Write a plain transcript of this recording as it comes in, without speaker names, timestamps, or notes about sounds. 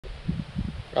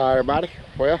All right, everybody.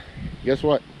 Well, guess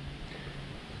what?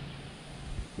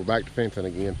 We're back to fencing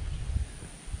again.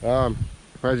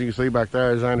 As you can see back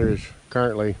there, Xander is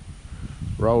currently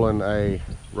rolling a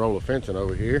roll of fencing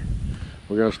over here.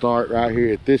 We're going to start right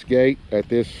here at this gate, at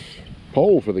this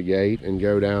pole for the gate, and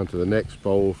go down to the next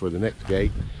pole for the next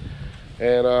gate.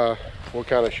 And we'll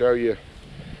kind of show you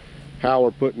how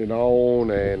we're putting it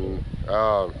on and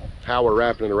how we're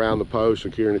wrapping it around the post,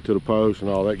 securing it to the post and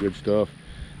all that good stuff.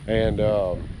 And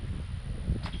we're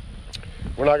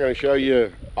not going to show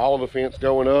you all of the fence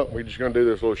going up. We're just going to do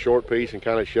this little short piece and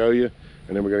kind of show you,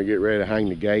 and then we're going to get ready to hang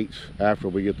the gates after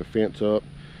we get the fence up.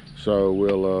 So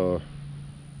we'll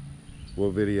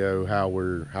video how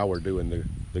we're doing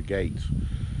the gates.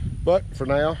 But for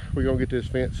now, we're going to get this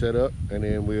fence set up, and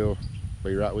then we'll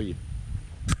be right with you.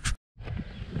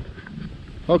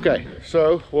 Okay,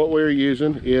 so what we're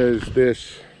using is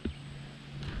this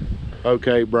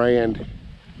OK brand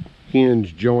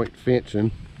hinge joint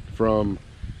fencing from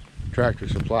Tractor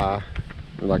Supply.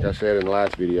 And like I said in the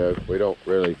last video, we don't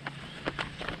really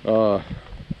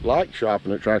like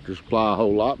shopping at Tractor Supply a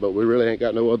whole lot, but we really ain't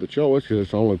got no other choice because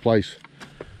it's the only place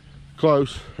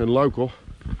close and local.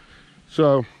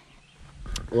 So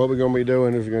what we're going to be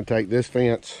doing is we're going to take this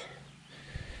fence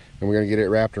and we're going to get it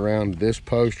wrapped around this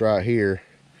post right here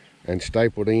and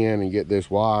stapled in, and get this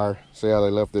wire. See how they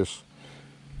left this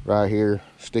right here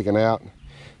sticking out?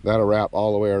 That'll wrap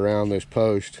all the way around this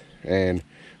post, and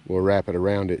we'll wrap it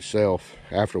around itself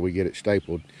after we get it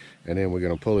stapled. And then we're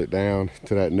going to pull it down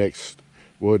to that next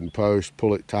wooden post,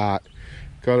 pull it tight,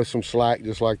 cut us some slack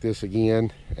just like this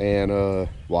again, and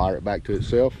wire it back to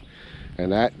itself,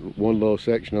 and that one little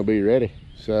section will be ready.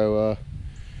 So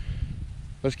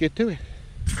let's get to it.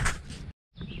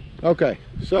 Okay,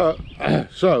 so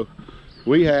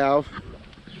we have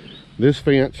this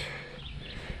fence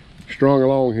strung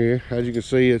along here. As you can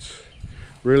see, it's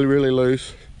really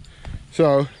loose.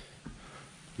 So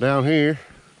down here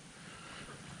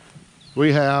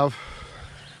we have,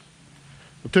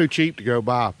 I'm too cheap to go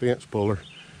buy a fence puller,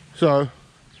 so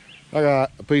I got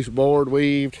a piece of board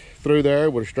weaved through there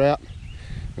with a strap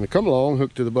and a come along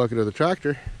hooked to the bucket of the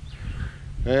tractor,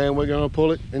 and we're gonna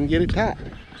pull it and get it tight.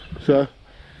 So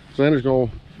Xander's gonna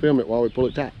film it while we pull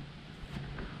it tight.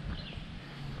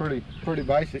 Pretty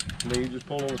basic. I mean, you just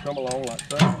pull on the come along like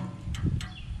so. I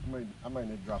may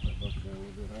need to drop that bucket in a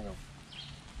little bit. Hang on.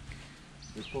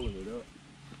 Just pulling it up.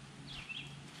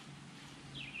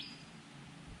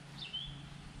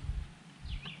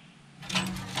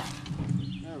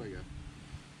 There we go.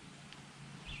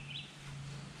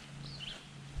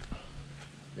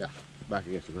 Yeah, back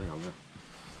against the ground now.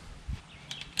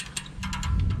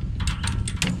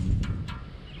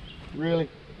 Really?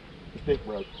 The stick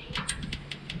broke.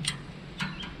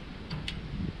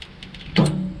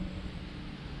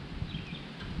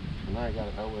 And I ain't got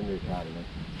it nowhere near tight enough.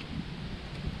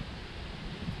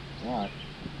 Alright,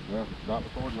 well, stop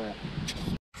recording that.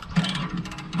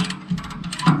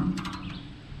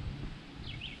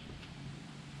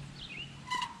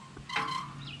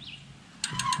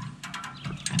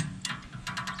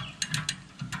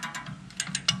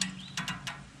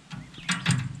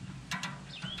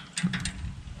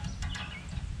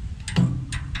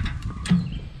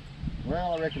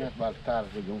 Well, I reckon that's about as tight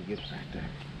as we're going to get it right there.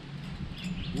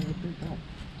 Pretty tight.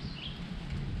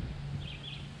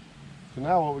 So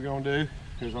now what we're going to do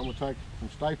is I'm going to take some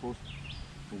staples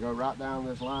and go right down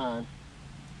this line,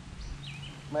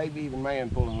 maybe even man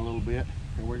pulling a little bit,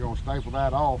 and we're going to staple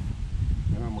that off,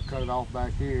 and I'm going to cut it off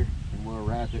back here, and we'll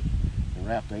wrap it and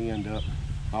wrap the end up.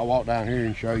 I'll walk down here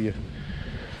and show you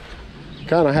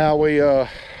kind of how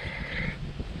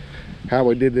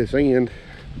we did this end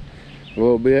a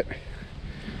little bit.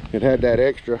 It had that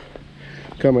extra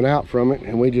coming out from it,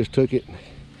 and we just took it,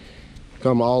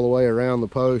 come all the way around the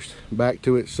post back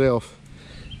to itself,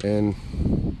 and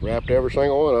wrapped every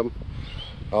single one of them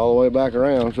all the way back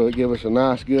around, so it give us a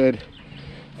nice good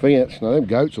fence. Now them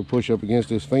goats will push up against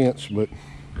this fence, but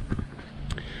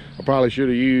I probably should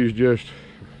have used just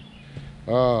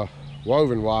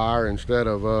woven wire instead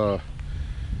of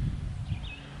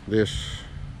this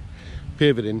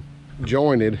pivoting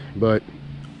jointed, but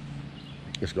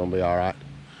it's gonna be all right.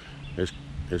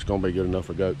 It's gonna be good enough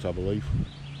for goats, I believe.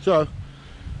 So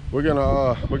we're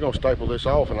gonna staple this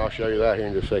off, and I'll show you that here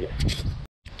in just a second.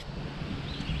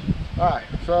 All right,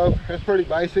 so it's pretty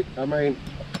basic. I mean,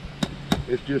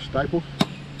 it's just staples,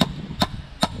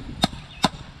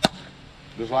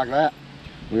 just like that.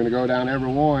 We're gonna go down every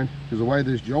one, because the way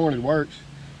this jointed works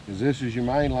is this is your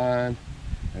main line,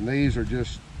 and these are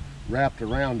just wrapped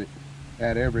around it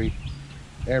at every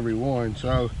one.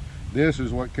 So This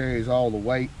is what carries all the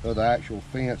weight of the actual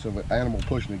fence of an animal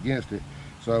pushing against it.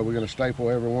 So we're going to staple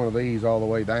every one of these all the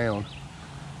way down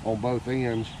on both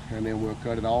ends, and then we'll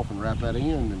cut it off and wrap that in,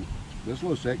 and this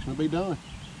little section will be done.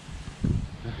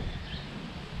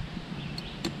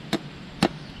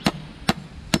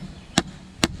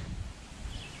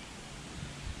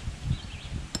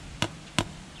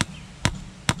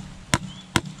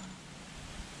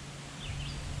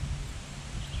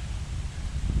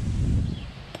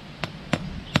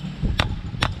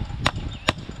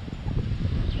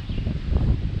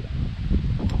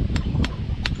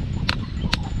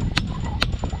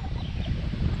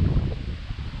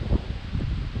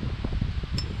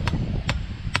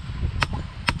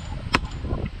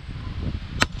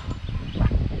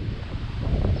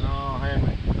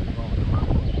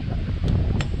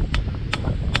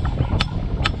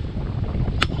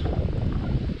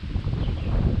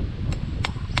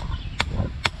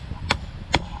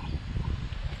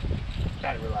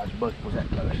 I didn't realize the bucket was that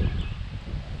close.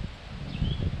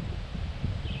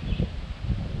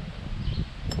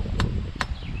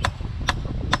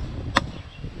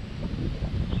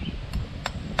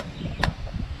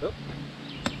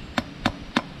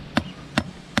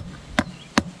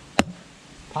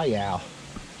 Hi-yow.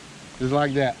 Just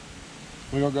like that.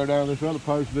 We're gonna go down this other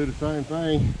post and do the same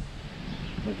thing.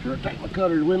 Make sure I take my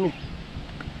cutters with me.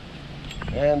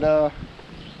 And then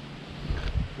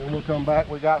we'll come back.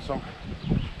 We got some.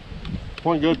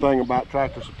 One good thing about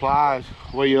Tractor Supply is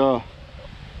when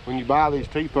you buy these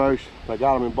T-posts, they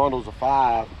got them in bundles of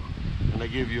 5, and they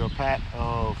give you a pack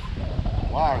of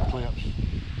wire clips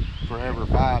for every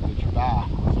 5 that you buy.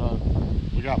 So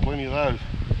we got plenty of those.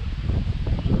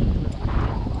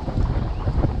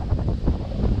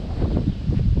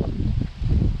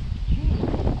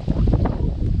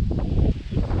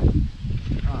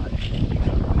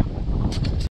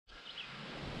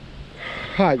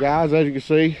 Alright guys, as you can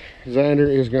see, Xander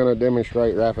is going to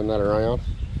demonstrate wrapping that around.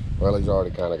 Well, he's already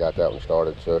kind of got that one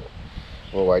started, so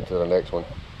we'll wait till the next one.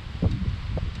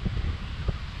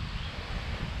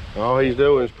 All he's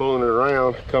doing is pulling it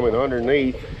around, coming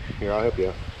underneath. Here, I'll help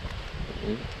you.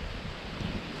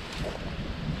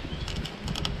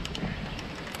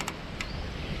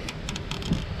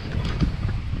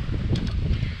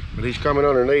 But he's coming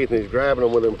underneath and he's grabbing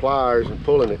them with them pliers and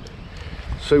pulling it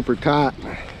super tight.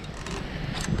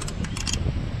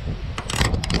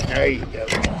 There you go.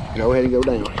 Go ahead and go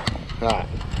down. All right.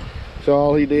 So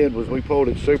all he did was we pulled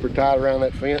it super tight around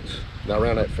that fence. Not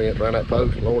around that fence, around that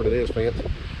post. Lord, it is fence.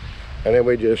 And then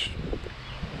we just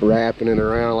wrapping it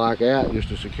around like that just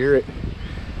to secure it.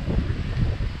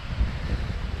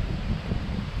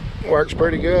 Works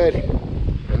pretty good.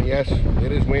 And yes,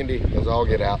 it is windy as all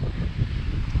get out.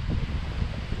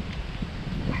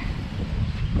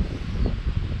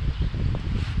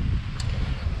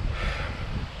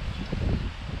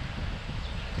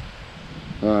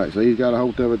 All right, so he's got a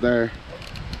hold of it there.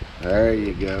 There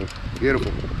you go.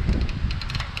 Beautiful.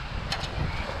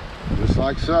 Just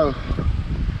like so.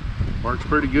 Works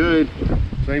pretty good.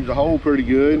 Seems to hold pretty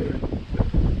good.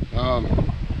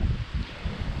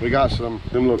 We got them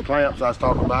little clamps I was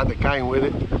talking about that came with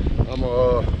it.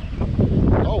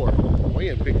 Lord,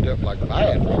 wind picked up like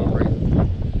bad for some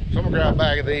reason. So I'm gonna grab a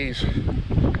bag of these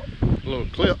little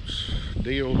clips,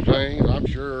 deal things. I'm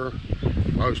sure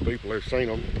most people have seen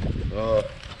them.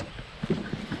 In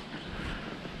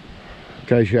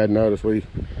case you hadn't noticed, we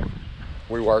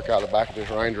work out the back of this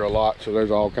Ranger a lot, so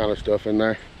there's all kind of stuff in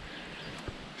there.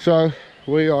 So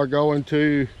we are going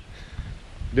to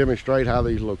demonstrate how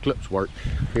these little clips work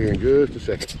here in just a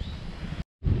second.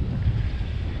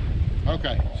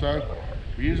 Okay, so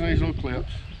we're using these little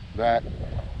clips that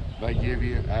they give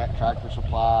you at Tractor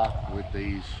Supply with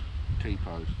these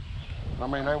T-posts. I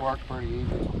mean, they work pretty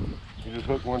easy. You just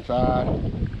hook one side.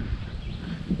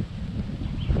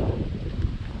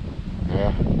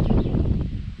 Yeah.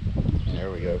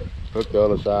 There we go. Hook the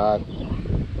other side.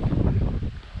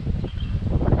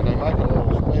 And they make a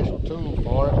little special tool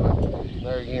for it, but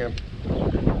there again,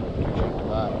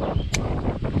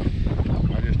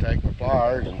 I just take my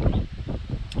pliers and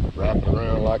wrap it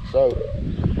around like so.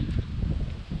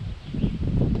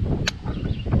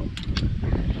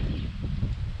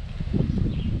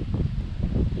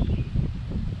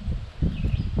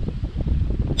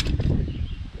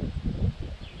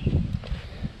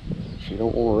 She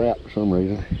don't want to wrap for some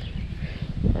reason.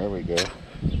 There we go.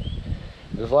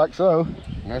 Just like so.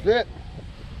 And that's it.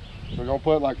 So we're gonna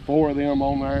put like 4 of them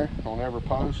on there on every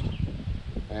post,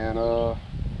 and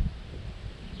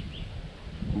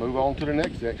move on to the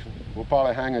next section. We'll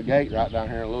probably hang a gate right down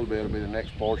here a little bit. It'll be the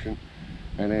next portion,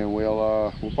 and then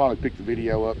we'll probably pick the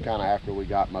video up kind of after we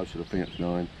got most of the fence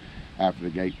done, after the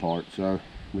gate part. So,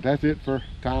 but that's it for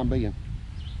time being.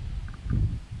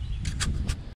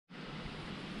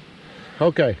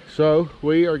 Okay, so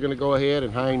we are going to go ahead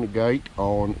and hang the gate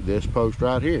on this post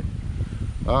right here.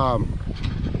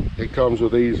 It comes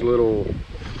with these little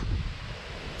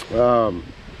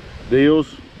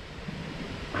deals,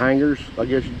 hangers, I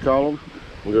guess you'd call them.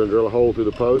 We're going to drill a hole through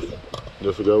the post.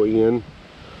 This will go in,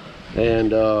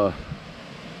 and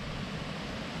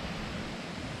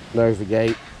there's the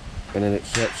gate, and then it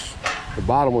sets, the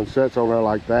bottom one sets on there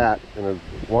like that, and then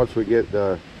once we get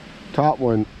the top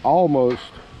one almost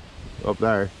up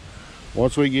there,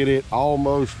 once we get it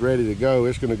almost ready to go,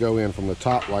 it's going to go in from the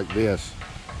top like this,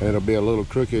 and it'll be a little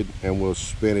crooked, and we'll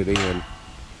spin it in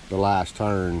the last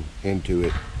turn into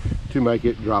it to make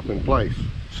it drop in place.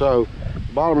 So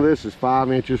the bottom of this is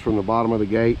 5 inches from the bottom of the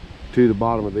gate to the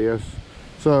bottom of this.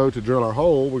 So to drill our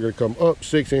hole, we're going to come up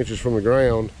 6 inches from the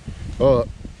ground up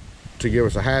to give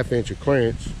us a 1/2 inch of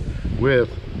clearance with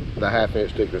the 1/2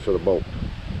 inch thickness of the bolt.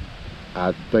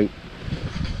 I think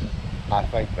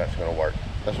that's going to work.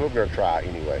 That's what we're going to try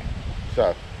anyway.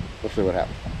 So let's see what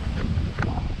happens.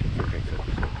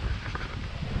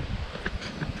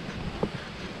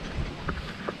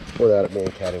 Without it being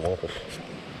cattywampus.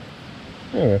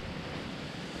 Anyway.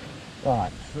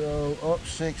 Alright, so up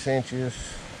 6 inches.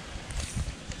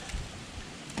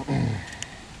 Be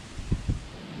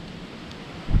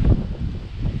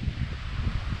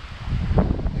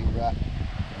right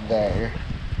there.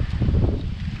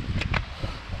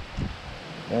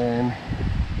 And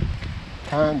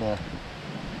kinda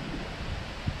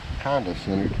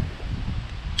centered.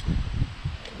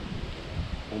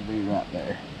 It'll be right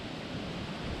there.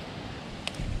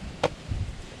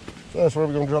 So that's where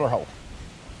we're going to drill our hole.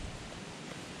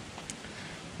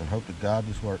 And hope to God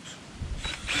this works.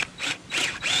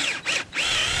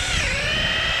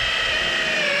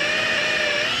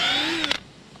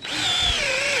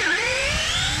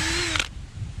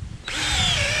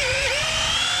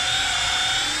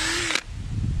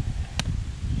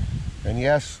 And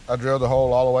yes, I drilled the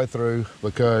hole all the way through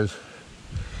because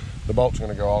the bolt's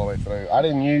going to go all the way through. I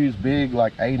didn't use big,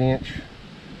 like 8-inch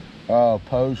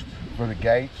posts for the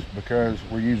gates because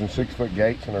we're using 6-foot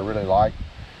gates and they're really light.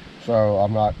 So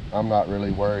I'm not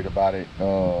really worried about it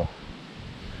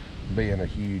being a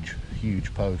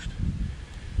huge post.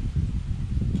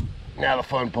 Now the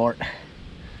fun part.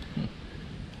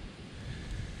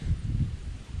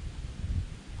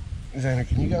 Xander,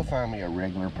 can you go find me a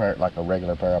regular pair, like a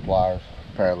regular pair of pliers,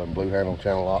 a pair of them blue handle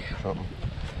channel locks or something?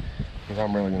 Because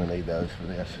I'm really going to need those for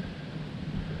this.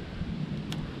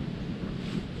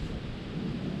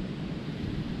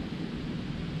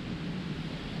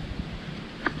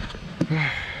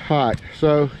 Alright,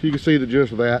 so you can see the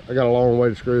gist of that. I got a long way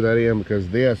to screw that in because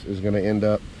this is going to end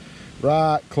up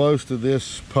right close to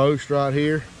this post right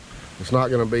here. It's not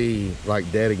going to be like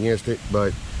dead against it,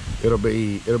 but it'll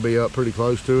be up pretty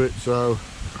close to it. So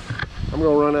I'm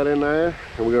going to run that in there,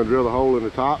 and we're going to drill the hole in the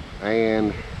top,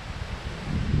 and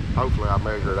hopefully I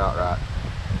measure it out right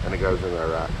and it goes in there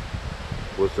right.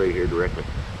 We'll see here directly.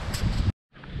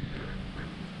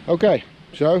 Okay,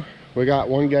 so we got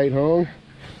one gate hung.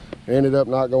 Ended up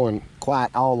not going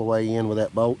quite all the way in with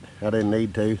that bolt. I didn't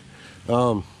need to,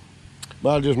 but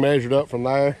I just measured up from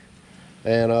there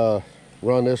and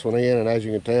run this one in, and as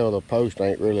you can tell, the post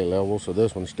ain't really level, so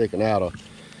this one's sticking out a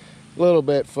little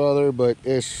bit further, but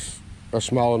it's a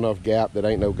small enough gap that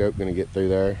ain't no goat gonna get through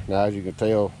there. Now, as you can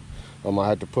tell, I'm gonna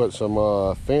have to put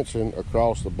some fencing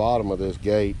across the bottom of this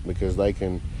gate because they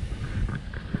can,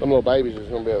 some little babies is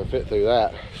gonna be able to fit through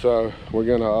that. So we're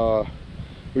gonna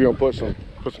put some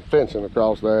fencing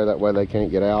across there, that way they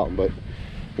can't get out. But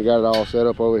we got it all set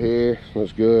up over here.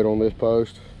 Looks good on this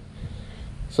post.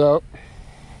 So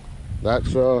that's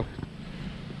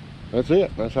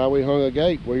it. That's how we hung a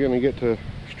gate. We're gonna get to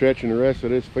stretching the rest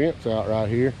of this fence out right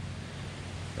here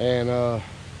and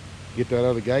get that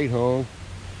other gate hung.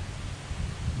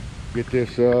 Get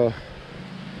this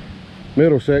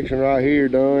middle section right here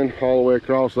done all the way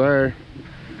across there,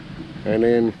 and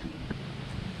then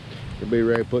we'll be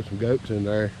ready to put some goats in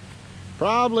there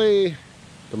probably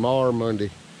tomorrow or Monday.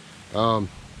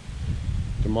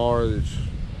 Tomorrow is,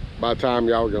 by the time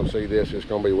y'all are gonna see this, it's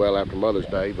gonna be well after Mother's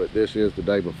Day, but this is the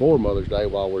day before Mother's Day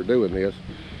while we're doing this.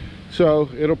 So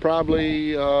it'll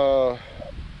probably won't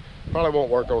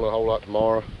work on a whole lot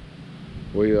tomorrow.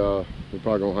 We're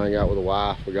probably gonna hang out with the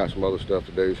wife. We got some other stuff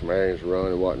to do, some errands to run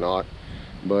and whatnot.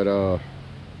 But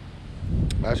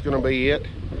that's gonna be it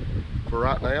for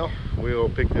right now. We'll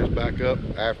pick this back up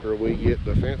after we get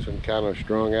the fencing kind of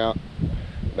strung out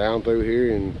down through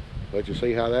here and let you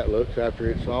see how that looks after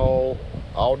it's all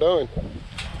done.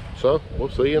 So we'll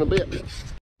see you in a bit.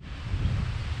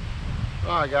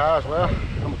 All right, guys, well,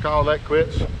 I'm gonna call that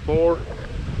quits for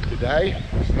today.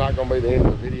 It's not gonna be the end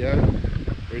of the video.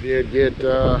 We did get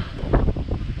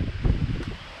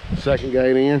second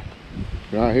gate in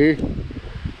right here.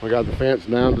 We got the fence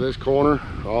down to this corner,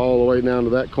 all the way down to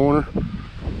that corner.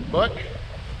 But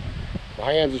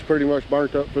my hands is pretty much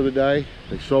burnt up for the day.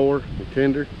 They sore, they're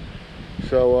tender.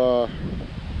 So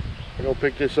we're gonna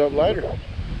pick this up later.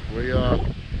 We like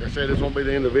I said, this won't be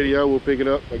the end of the video. We'll pick it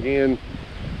up again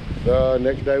the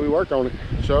next day we work on it.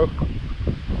 So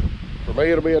for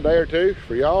me, it'll be a day or two.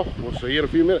 For y'all, we'll see you in a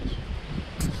few minutes.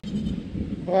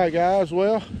 All right, guys,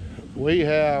 well, we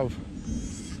have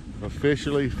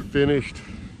officially finished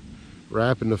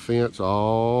wrapping the fence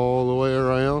all the way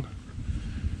around.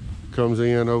 Comes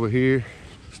in over here,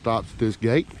 stops at this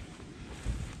gate.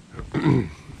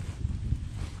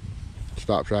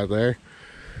 Stops right there.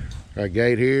 Got a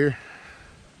gate here,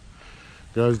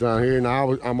 goes down here.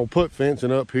 Now I'm gonna put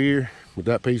fencing up here, but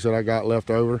that piece that I got left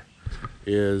over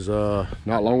is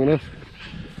not long enough.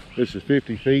 This is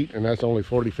 50 feet and that's only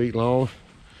 40 feet long.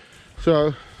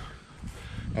 So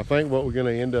I think what we're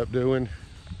gonna end up doing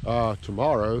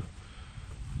tomorrow,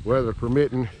 weather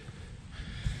permitting,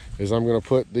 is I'm gonna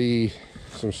put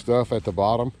some stuff at the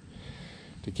bottom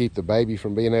to keep the baby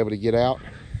from being able to get out,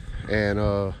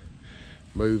 and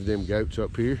move them goats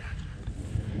up here.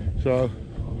 So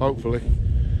hopefully,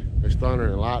 it's thunder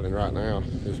and lightning right now.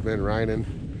 It's been raining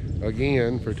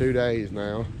again for 2 days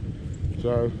now.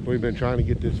 So we've been trying to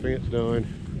get this fence done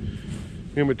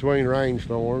in between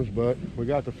rainstorms, but we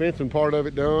got the fencing part of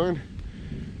it done,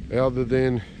 other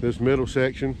than this middle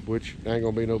section, which ain't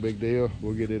gonna be no big deal.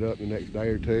 We'll get it up the next day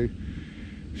or two.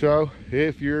 So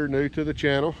if you're new to the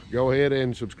channel, go ahead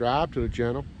and subscribe to the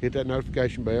channel. Hit that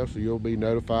notification bell so you'll be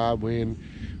notified when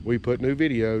we put new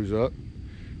videos up.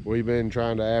 We've been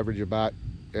trying to average about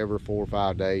every 4 or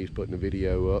 5 days putting a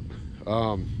video up.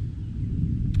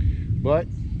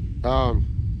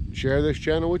 Share this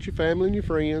channel with your family and your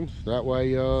friends. That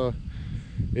way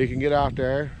it can get out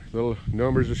there. The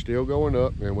numbers are still going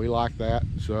up and we like that.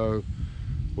 So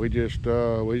we just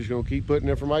gonna keep putting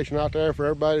information out there for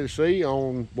everybody to see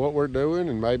on what we're doing,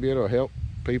 and maybe it'll help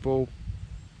people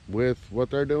with what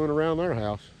they're doing around their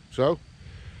house. So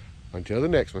until the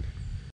next one.